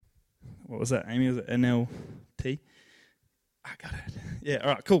What was that, Amy? Was it NLT? I got it. Yeah, all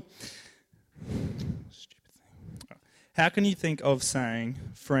right, cool. Stupid thing. All right. How can you think of saying,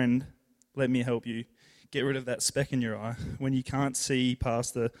 friend, let me help you, get rid of that speck in your eye, when you can't see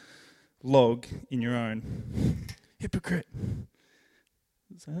past the log in your own? Hypocrite.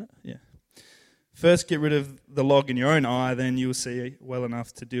 Is that? Yeah. First, get rid of the log in your own eye, then you'll see well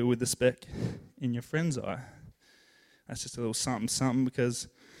enough to deal with the speck in your friend's eye. That's just a little something, because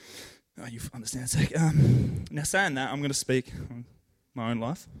you understand a sec. Now, saying that, I'm going to speak on my own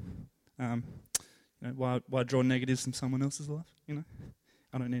life. Why draw negatives from someone else's life?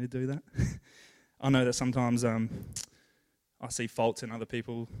 I don't need to do that. I know that sometimes I see faults in other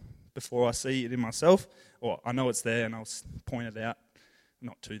people before I see it in myself, or I know it's there and I'll point it out,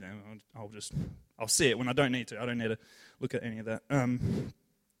 not to them. I'll see it when I don't need to. I don't need to look at any of that.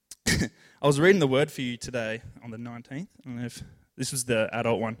 I was reading the word for you today on the 19th. I don't know if this was the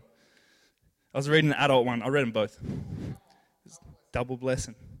adult one. I was reading the adult one. I read them both. Double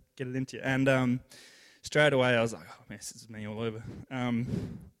blessing. Get it into you. And straight away I was like, oh, man, this is me all over.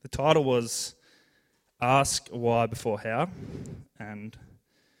 The title was Ask Why Before How. And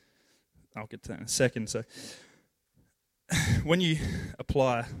I'll get to that in a second. So when you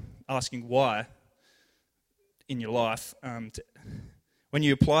apply asking why in your life, when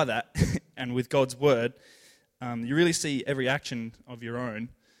you apply that, and with God's word, you really see every action of your own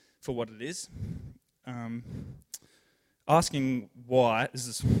for what it is. Asking why, this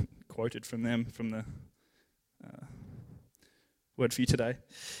is quoted from them, from the word for you today.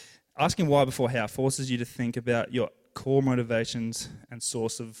 Asking why before how forces you to think about your core motivations and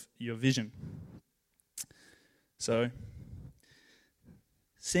source of your vision. So,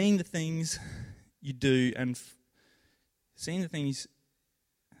 seeing the things you do and seeing the things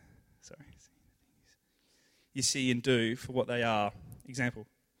you see and do for what they are. Example.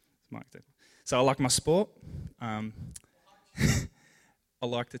 So I like my sport. I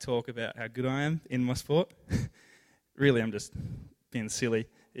like to talk about how good I am in my sport. Really, I'm just being silly.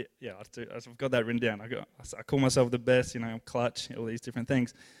 Yeah, I've got that written down. I call myself the best, I'm clutch, all these different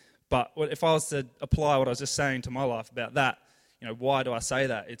things. But if I was to apply what I was just saying to my life about that, why do I say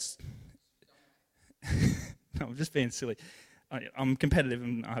that? No, I'm just being silly. I'm competitive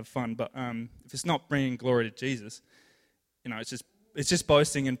and I have fun, but if it's not bringing glory to Jesus, it's just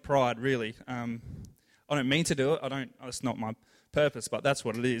boasting and pride, really. I don't mean to do it. It's not my purpose, but that's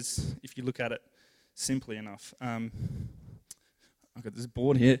what it is if you look at it simply enough. I've got this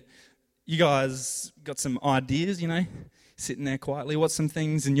board here. You guys got some ideas, sitting there quietly. What's some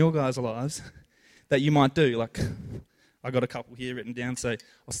things in your guys' lives that you might do? Like, I got a couple here written down, so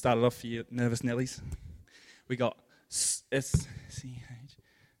I'll start it off for you, nervous Nellies. We got SCHOOL,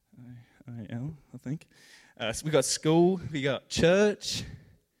 I think. So we got school, we got church,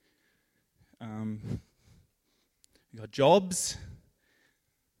 we got jobs,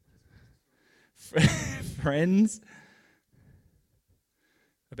 friends.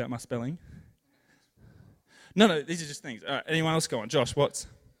 About my spelling? No, these are just things. All right, anyone else go on? Josh, what's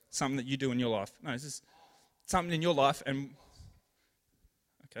something that you do in your life? No, it's just something in your life and...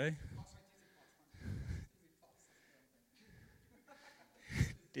 Okay.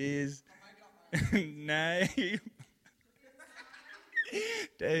 There's name.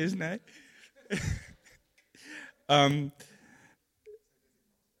 There's name.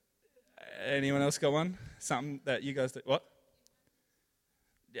 Anyone else got one? Something that you guys do? What?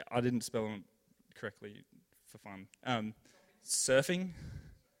 Yeah, I didn't spell them correctly for fun. Surfing.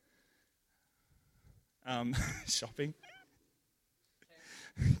 Shopping.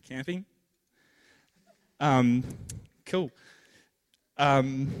 Camping. Cool.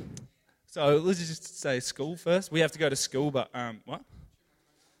 So let's just say school first. We have to go to school, but what?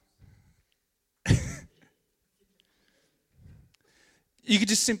 You could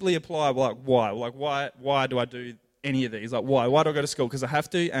just simply apply why. Why do I do any of these? Why? Why do I go to school? Because I have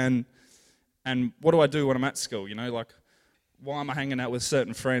to. And what do I do when I'm at school? Why am I hanging out with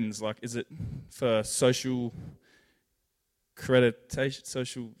certain friends? Is it for social creditation,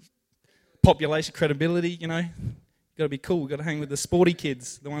 social population credibility? Got to be cool. Got to hang with the sporty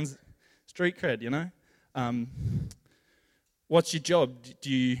kids, the ones street cred. What's your job?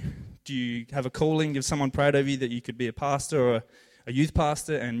 Do you have a calling? Is someone prayed over you that you could be a pastor or a youth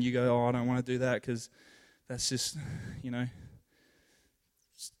pastor, and you go, I don't want to do that because that's just,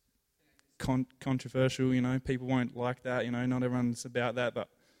 controversial, people won't like that, not everyone's about that, but,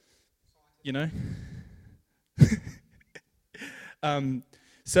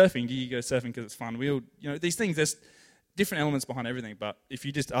 surfing, do you go surfing because it's fun? These things, there's different elements behind everything, but if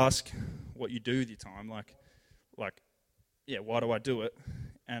you just ask what you do with your time, why do I do it?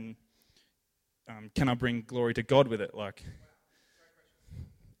 And can I bring glory to God with it? Like,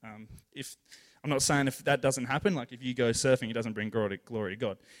 if I'm not saying if that doesn't happen, like if you go surfing, it doesn't bring glory to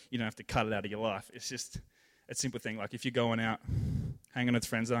God. You don't have to cut it out of your life. It's just a simple thing. Like if you're going out, hanging with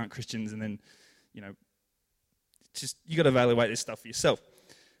friends that aren't Christians, and then, just you got to evaluate this stuff for yourself.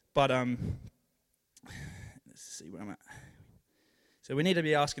 But let's see where I'm at. So we need to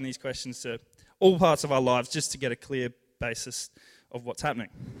be asking these questions to all parts of our lives just to get a clear basis of what's happening.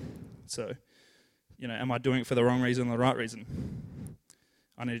 So, am I doing it for the wrong reason or the right reason?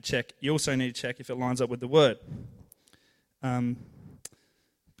 I need to check. You also need to check if it lines up with the Word.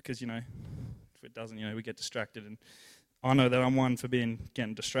 Because, if it doesn't, we get distracted. And I know that I'm one for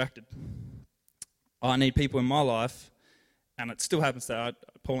getting distracted. I need people in my life, and it still happens that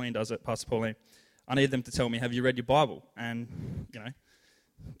Pauline does it, Pastor Pauline. I need them to tell me, have you read your Bible? And,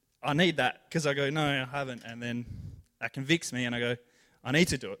 I need that because I go, no, I haven't. And then that convicts me and I go, I need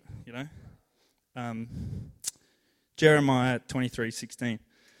to do it, Jeremiah 23:16.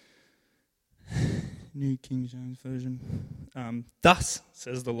 New King James Version. Thus,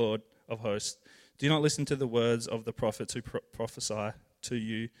 says the Lord of hosts, do not listen to the words of the prophets who prophesy to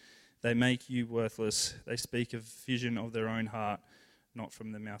you. They make you worthless. They speak of vision of their own heart, not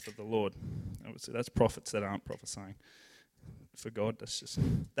from the mouth of the Lord. Obviously, that's prophets that aren't prophesying for God.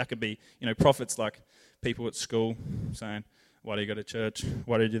 That could be, prophets like people at school saying, why do you go to church?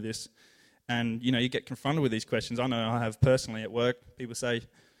 Why do you do this? And, you get confronted with these questions. I know I have personally at work. People say,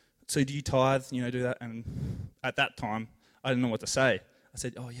 so do you tithe? Do that? And at that time, I didn't know what to say. I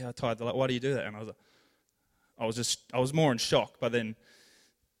said, oh yeah, I tithe. They're like, why do you do that? And I was more in shock. But then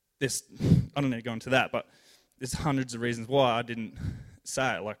I don't need to go into that, but there's hundreds of reasons why I didn't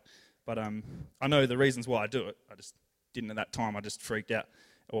say it. But I know the reasons why I do it. I just didn't at that time. I just freaked out.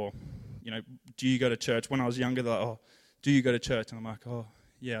 Or, do you go to church? When I was younger, they're like, oh, do you go to church? And I'm like, oh,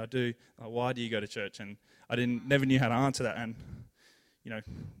 yeah, I do. Like, why do you go to church? And I never knew how to answer that. And,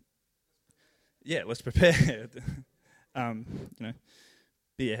 yeah, let's prepare.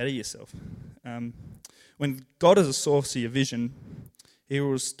 Be ahead of yourself. When God is a source of your vision, He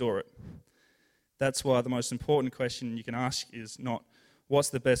will restore it. That's why the most important question you can ask is not, what's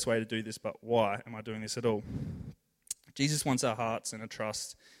the best way to do this, but why am I doing this at all? Jesus wants our hearts and a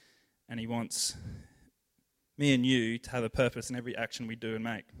trust, and He wants me and you to have a purpose in every action we do and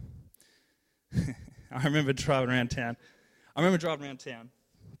make. I remember driving around town, around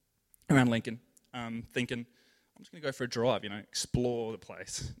Lincoln, thinking, I'm just going to go for a drive, explore the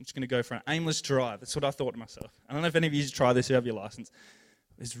place. I'm just going to go for an aimless drive. That's what I thought to myself. I don't know if any of you try this who have your license.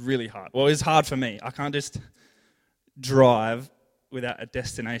 It's really hard. Well, it's hard for me. I can't just drive without a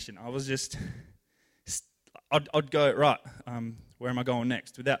destination. I was just, I'd go, right, where am I going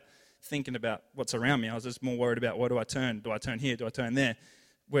next? Without thinking about what's around me. I was just more worried about, where do I turn? Do I turn here? Do I turn there?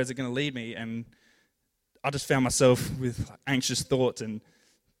 Where's it going to lead me? And I just found myself with anxious thoughts and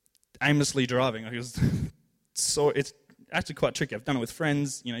aimlessly driving. It's actually quite tricky. I've done it with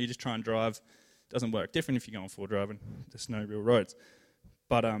friends. You just try and drive. It doesn't work. Different if you're going full driving. There's no real roads.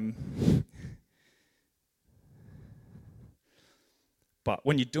 But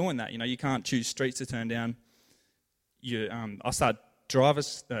when you're doing that, you can't choose streets to turn down. I start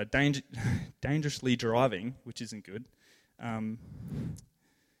dangerously driving, which isn't good. And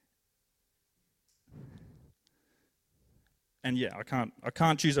yeah, I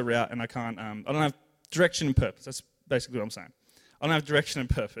can't choose a route, and I don't have direction and purpose. That's basically what I'm saying. I don't have direction and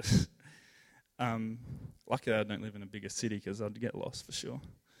purpose. Luckily I don't live in a bigger city because I'd get lost for sure.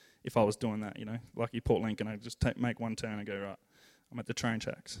 If I was doing that, lucky Port Lincoln, I'd just make one turn and go, right, I'm at the train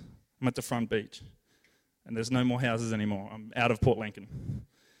tracks. I'm at the front beach. And there's no more houses anymore. I'm out of Port Lincoln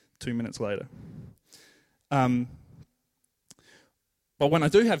 2 minutes later. But when I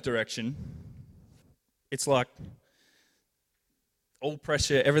do have direction, it's like all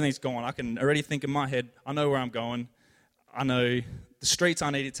pressure, everything's gone. I can already think in my head, I know where I'm going. I know the streets I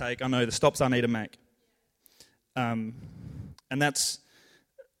need to take. I know the stops I need to make. And that's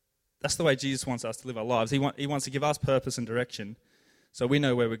the way Jesus wants us to live our lives. He wants to give us purpose and direction so we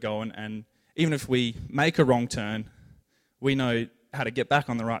know where we're going. And even if we make a wrong turn, we know how to get back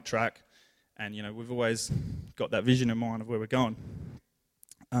on the right track. And, we've always got that vision in mind of where we're going.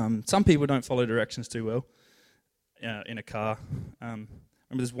 Some people don't follow directions too well in a car. Remember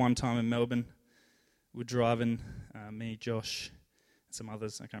this one time in Melbourne, we're driving, me, Josh, and some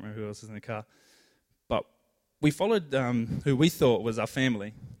others. I can't remember who else was in the car. But we followed who we thought was our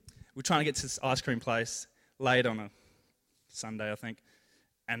family. We're trying to get to this ice cream place late on a Sunday, I think.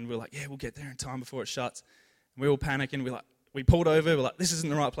 And we're like, yeah, we'll get there in time before it shuts. And we're all panicking. We pulled over. We're like, this isn't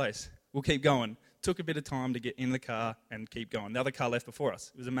the right place. We'll keep going. Took a bit of time to get in the car and keep going. The other car left before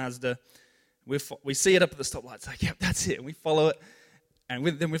us. It was a Mazda. We see it up at the stoplight. It's like, yep, that's it. And we follow it. And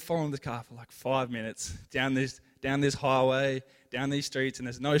then we're following the car for like 5 minutes down this highway, down these streets, and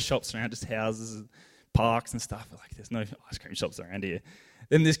there's no shops around, just houses and parks and stuff. We're like, there's no ice cream shops around here.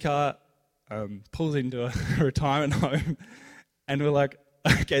 Then this car pulls into a retirement home, and we're like,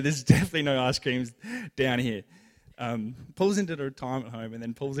 okay, there's definitely no ice creams down here. Pulls into the retirement home and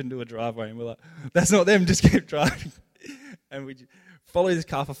then pulls into a driveway, and we're like, that's not them, just keep driving. And we follow this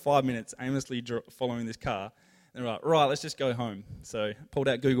car for 5 minutes, aimlessly following this car. And we're like, right, let's just go home. So pulled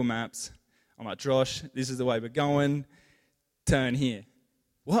out Google Maps. I'm like, Josh, this is the way we're going. Turn here.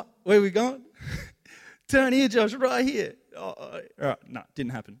 What? Where are we going? Turn here, Josh, right here. All right, no,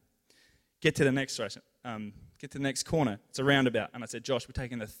 didn't happen. Get to the next station. Get to the next corner. It's a roundabout. And I said, Josh, we're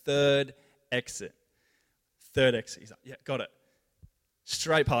taking the third exit. Third exit. He's like, yeah, got it.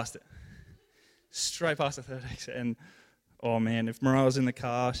 Straight past it. Straight past the third exit. And, oh, man, if Mariah was in the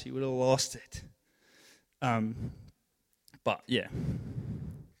car, she would have lost it. But, yeah.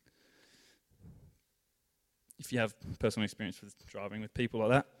 If you have personal experience with driving with people like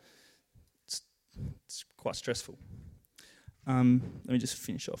that, it's quite stressful. Let me just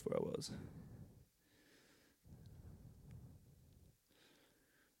finish off where I was.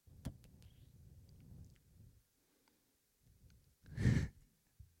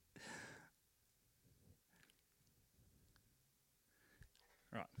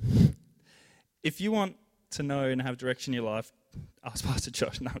 Right. If you want to know and have direction in your life, ask Pastor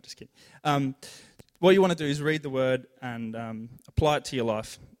Josh. No, I'm just kidding. What you want to do is read the Word and apply it to your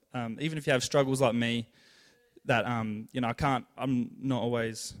life. Even if you have struggles like me, that I'm not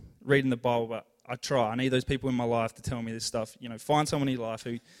always reading the Bible, but I try. I need those people in my life to tell me this stuff. Find someone in your life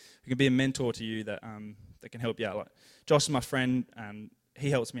who can be a mentor to you that can help you out. Like Josh is my friend, and he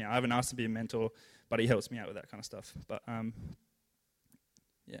helps me out. I haven't asked him to be a mentor, but he helps me out with that kind of stuff. But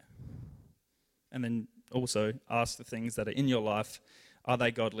yeah. And then also ask the things that are in your life. Are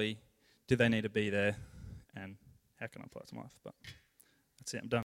they godly? Do they need to be there? And how can I apply it to my life? But that's it. I'm done.